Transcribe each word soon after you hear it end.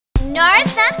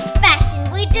Norris Nuts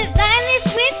Fashion. We design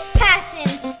this with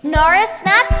passion. Norris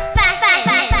Nuts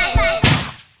Fashion.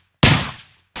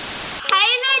 Hey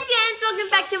legends, welcome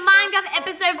back to Minecraft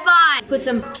episode 5. Put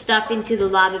some stuff into the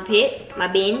lava pit, my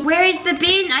bin. Where is the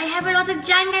bin? I have a lot of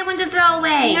junk I want to throw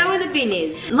away. You know where the bin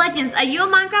is. Legends, are you a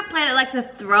Minecraft player that likes to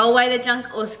throw away the junk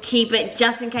or keep it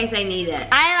just in case I need it?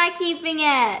 I like keeping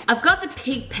it. I've got the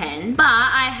pig pen, but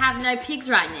I have no pigs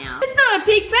right now. It's not a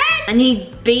pig pen. I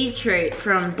need beetroot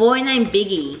from a boy named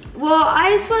Biggie. Well,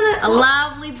 I just want to... A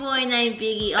lovely boy named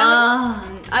Biggie.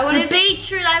 I want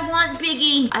beetroot. I want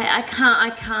Biggie.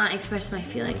 I can't express my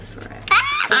feelings for it.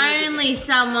 Only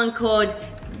someone called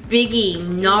Biggie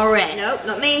Norris. Nope,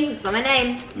 not me. It's not my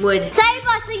name. Would.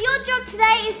 Sabre, so your job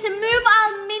today is to move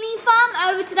our mini farm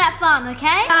over to that farm,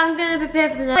 okay? I'm gonna prepare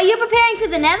for the nether. But you're preparing for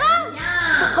the nether?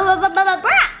 Yeah.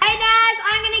 Hey Naz,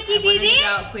 I'm gonna give you this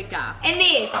Go quicker. and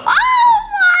this. Oh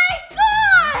my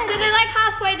god! So they're like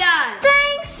halfway done.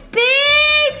 Thanks,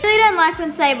 Big! We don't like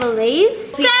when Sabre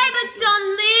leaves. Sabre,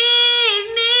 don't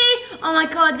leave me! Oh my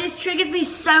god, this triggers me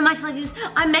so much like this.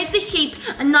 I make the sheep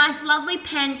a nice lovely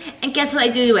pen and guess what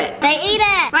they do to it? They eat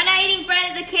it. Right now eating bread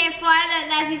at the campfire that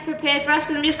Naz has prepared for us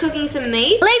because I'm just cooking some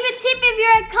meat. Leave a tip if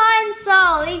you're a kind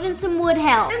soul. Even some would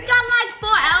help. We've got like 4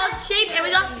 adult sheep and we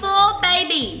got 4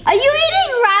 babies. Are you eating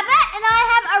rabbit and I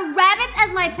have a rabbit as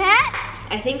my pet?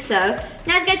 I think so.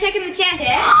 Naz, go check in the chest.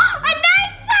 Yeah? A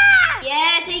name tag!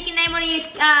 Yeah, so you can name one of your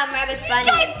rabbits bunny.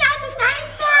 You gave Naz a name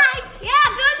tag! Yeah,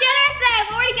 I'm feeling generous today. I've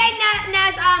already gave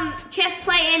Naz chest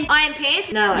plate and iron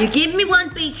pants. No. You give me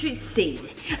 1 beetroot seed.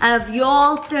 Out of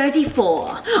your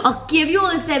 34, I'll give you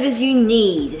all the feathers you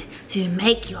need to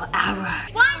make your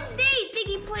arrow. 1 seed,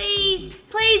 Biggie, please.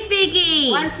 Please, Biggie.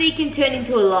 1 seed can turn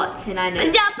into a lot, and I know.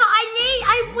 Yeah, but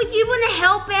would you want to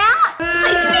help out?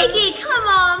 Please, Biggie, come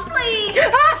on, please.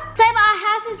 Sabre, our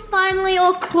house is finally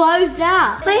all closed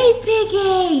up. Please,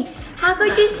 Biggie. How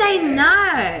could you say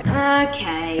no?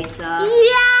 Okay, so.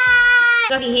 Yay!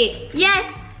 Doggy here. Yes.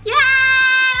 Yay!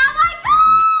 Oh my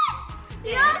god!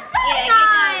 You're so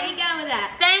nice. Keep going with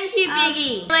that. Thank you,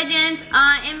 Biggie. Legends,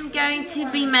 I am going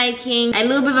to be making a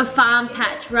little bit of a farm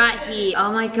patch right here.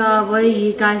 Oh my god, what are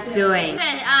you guys doing? Does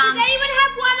anyone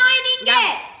have 1 iron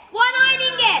ingot? 1 iron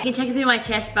ingot. You can check through my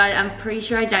chest, but I'm pretty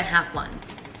sure I don't have one.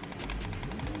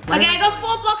 Okay, I got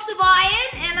 4 blocks of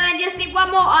iron, and I just need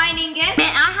 1 more iron ingot.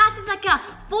 Man, our house is like a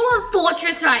full-on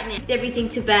fortress right now. Everything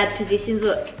to bad positions.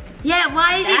 Look. Yeah,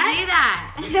 why did you do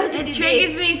that? It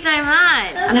triggers me so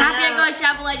much. I'm happy I got a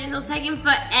shovel, Legends. It'll take him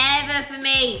forever for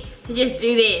me to just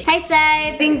do this. Hey,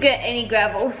 Sabre. Didn't get any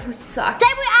gravel, which sucks.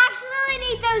 Sabre, we actually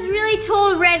need those really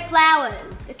tall red flowers,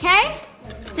 okay?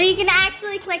 So you can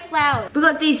actually collect flowers. We've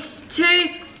got these 2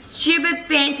 stupid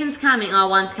phantoms coming. Oh,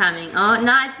 one's coming. Oh,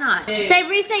 no, it's not. Sabre,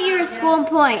 reset your spawn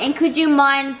point, and could you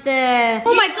mine the...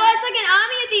 Oh my god, it's like an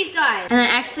army of these guys. And I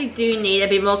actually do need a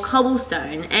bit more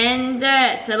cobblestone and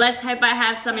dirt. So let's hope I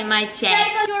have some in my chest.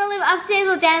 Sabre, do you want to live upstairs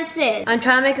or downstairs? I'm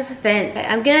trying to make us a fence.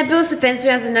 I'm gonna build us a fence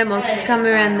around so no monsters come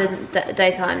around the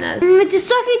daytime now. Just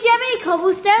Sophie, do you have any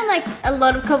cobblestone? Like a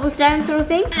lot of cobblestone sort of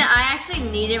thing? I actually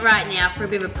need it right now for a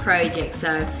bit of a project,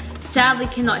 so sadly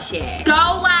cannot share. Go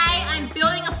away, I'm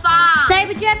building a farm.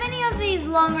 Sabre, do you have any of these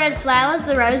long red flowers,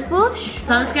 the rose bush?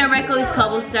 So I'm just gonna wreck all this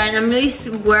cobblestone. I'm really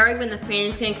worried when the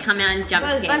phantom's gonna come out and jump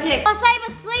scare me. Oh,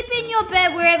 Sabre, sleep in your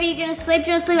bed wherever you're gonna sleep.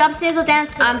 Do you want to sleep upstairs or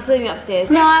downstairs? I'm sleeping upstairs.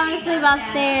 No, I want to sleep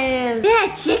upstairs.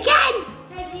 Yeah, chicken!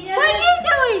 What are you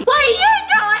doing? What are you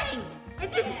doing?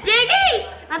 It's just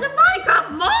Biggie and the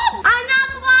Minecraft mob.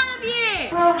 Another one of you.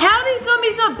 How are these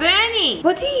zombies not burning?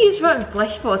 What do you use rotten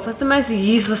flesh for? It's like the most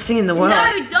useless thing in the world.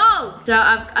 No, dog. So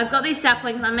I've got these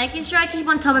saplings. I'm making sure I keep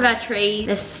on top of our trees.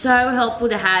 They're so helpful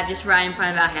to have just right in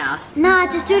front of our house.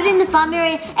 Nah, just do it in the farm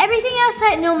area. Everything else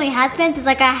that normally has fences,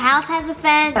 like our house has a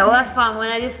fence. Yeah, well that's fine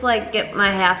when I just like get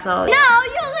my house all. No,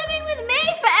 you're living with me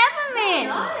forever, man.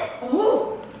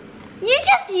 You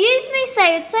just used me,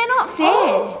 say it's so not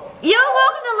fair. You're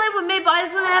welcome to live with me, but I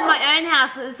just want to have my own house.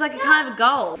 It's like a kind of a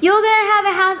goal. You're gonna have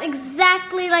a house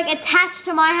exactly like attached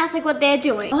to my house, like what they're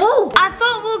doing. Oh, I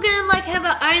thought we were gonna like have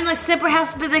our own like separate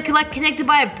house, but they could like connected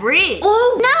by a bridge.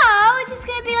 Oh no, it's just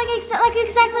gonna be like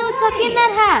exactly what's like in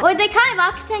that house. Or they kind of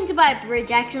are connected by a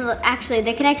bridge. Actually,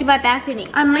 they're connected by a balcony.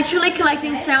 I'm literally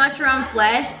collecting so much raw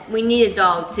flesh. We need a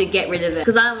dog to get rid of it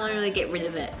because I don't want to really get rid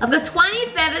of it. I've got 20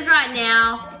 feathers right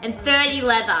now and 30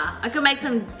 leather. I could make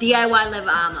some DIY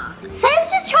leather armor. Sam's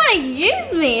just trying to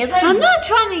use me. I'm not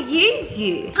trying to use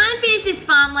you. I'm trying to finish this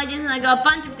farm, Legends, and I got a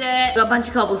bunch of dirt, got a bunch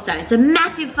of cobblestone. It's a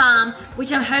massive farm,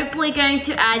 which I'm hopefully going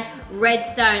to add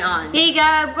redstone on. Here you go,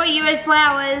 I've got you red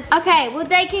flowers. Okay, well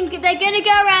they're gonna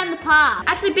go around the park.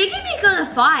 Actually, Big and me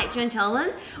gonna fight. Do you want to tell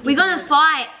them? We're gonna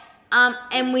fight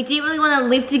and we didn't really want to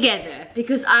live together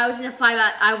because I was in a fight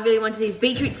about I really wanted these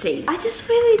beetroot seeds. I just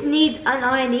really need an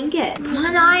iron ingot.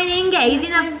 One iron ingot. He's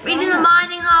in a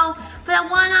mining hole for that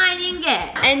one iron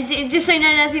ingot. And just so you know,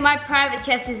 Nancy, my private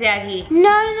chest is out here. No.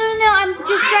 I'm just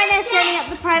right now setting up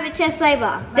the private chest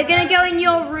labor. They're gonna go in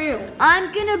your room.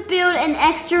 I'm gonna build an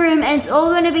extra room and it's all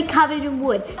gonna be covered in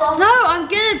wood. No, I'm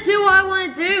gonna do what I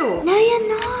want to do. No,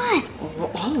 you're not.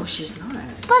 Oh, she's not.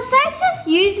 But Sabe's just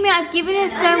used me. I've given her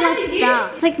so much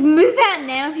stuff. It's like, move out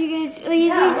now if you're gonna. You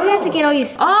still have to get all your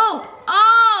stuff.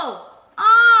 Oh.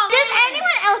 Does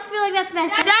anyone else feel like that's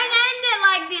messed up? Don't end it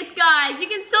like this, guys. You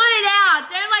can sort it out.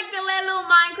 Don't like the little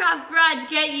Minecraft grudge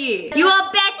get you. You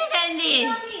are better than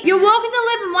this. You're welcome to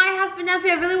live in my house, but Nancy,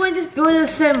 I really want to just build it a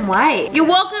certain way. You're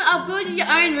welcome. I'll build you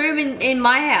your own room in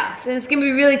my house, and it's gonna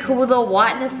be really cool with all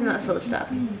whiteness and that sort of stuff.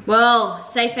 Well,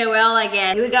 say farewell, I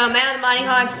guess. Here we go, I'm out of the mining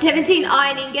hole. I have 17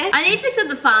 iron ingots. I need to fix up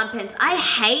the farm pens. I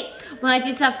hate when I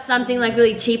just have something like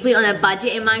really cheaply on a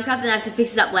budget in Minecraft and I have to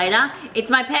fix it up later.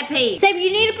 It's my pet peeve. Sabe,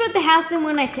 you need to build the house then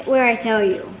where I tell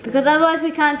you, because otherwise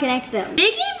we can't connect them. Vicky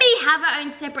and me have our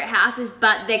own separate houses,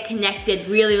 but they're connected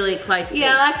really, really closely.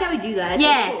 Yeah, I like how we do that.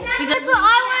 Yes, Cool. because That's what I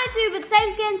want to do, but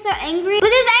Sabe's getting so angry. But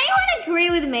does anyone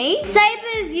agree with me? Sabe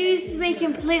has used me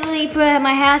completely for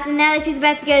my house, and now that she's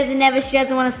about to go to the Nether, she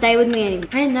doesn't want to stay with me anymore.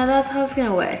 I didn't know that's how it's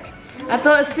gonna work. I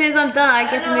thought as soon as I'm done, I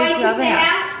get to move to the other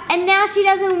house. And now she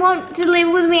doesn't want to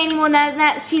live with me anymore now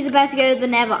that she's about to go to the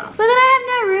Nether. But then I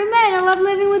have no roommate. I love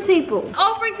living with people.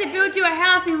 Offering to build you a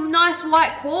house in nice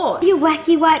white quartz. You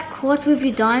wacky white quartz with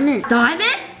your diamonds.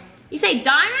 Diamonds? You say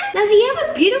diamonds? Nancy, you have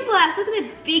a beautiful house. Look at the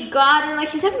big garden. Like,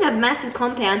 she's having a massive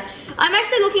compound. I'm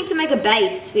actually looking to make a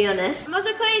base, to be honest. I'm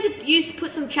also planning to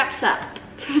put some traps up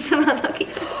for some unlucky.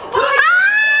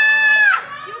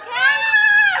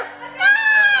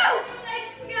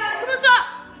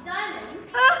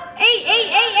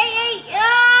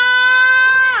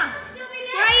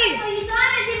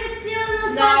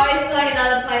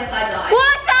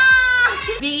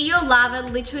 Your lava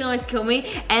literally almost killed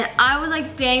me, and I was like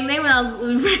standing there when I was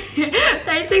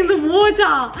facing the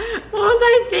water. What was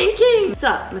I thinking? What's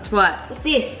up? What's what? What's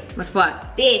this? What's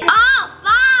what? This. Oh,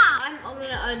 fuck! I'm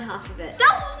gonna own half of it.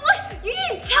 What? You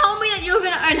didn't tell me that you were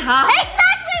gonna own half.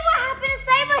 Exactly what happened to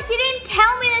Sabre. She didn't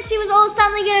tell me that she was all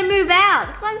suddenly gonna move out.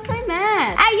 That's why I'm so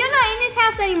mad. Hey, you're not in this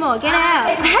house anymore. Get out.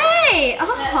 Hey!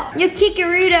 Oh. You're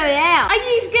kickarootoed out. Are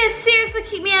you gonna seriously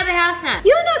kick me out of the house now?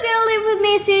 You're not gonna live with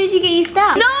me as soon as you get your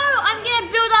stuff. No, I'm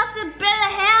gonna build us a better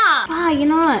house. Ah, you're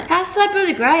not. How's that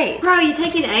build great? Bro, you're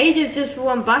taking ages just for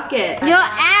one bucket. You're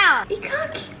out. You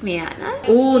can't kick me out, no?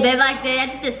 Oh, they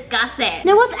have to discuss it.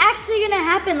 Now what's actually gonna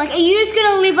happen? Like, are you just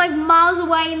gonna live like miles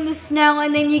away in the snow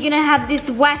and then you're gonna have this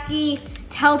wacky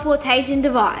teleportation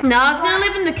device? No, I was gonna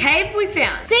live in the cave we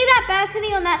found. See that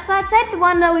balcony on that side, the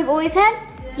one that we've always had?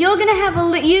 You're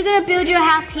gonna you're gonna build your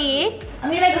house here. I'm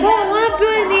gonna make a Well, I wanna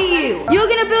build near you. You're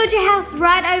gonna build your house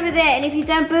right over there, and if you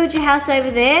don't build your house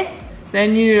over there,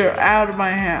 then you're out of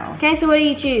my house. okay, so what do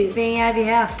you choose? Being out of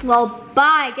your house. Well,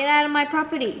 bye, get out of my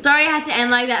property. Sorry I had to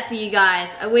end like that for you guys.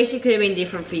 I wish it could have been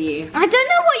different for you. I don't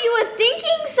know what you were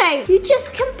thinking, Sabe. You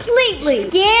just completely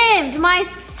scammed my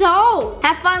soul.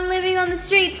 Have fun living on the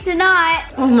streets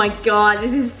tonight. Oh my god,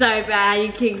 this is so bad how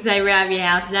you kick Sabre out of your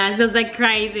house now. It sounds like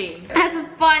crazy. That's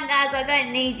fine, Naz. I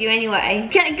don't need you anyway.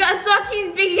 Can Socky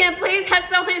and Vicky please have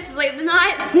someone to sleep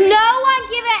tonight? No one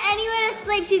give her anywhere to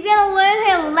sleep. She's gonna learn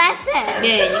her lesson.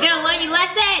 Yeah, you're gonna learn your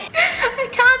lesson. I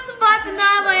can't survive the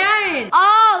night on my own.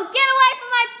 Oh, get away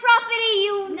from my property,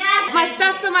 you. My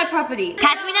stuff's on my property.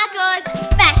 Catch me knuckles.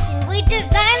 Fashion. We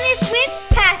design this with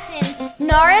passion.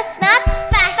 Norris, Nuts,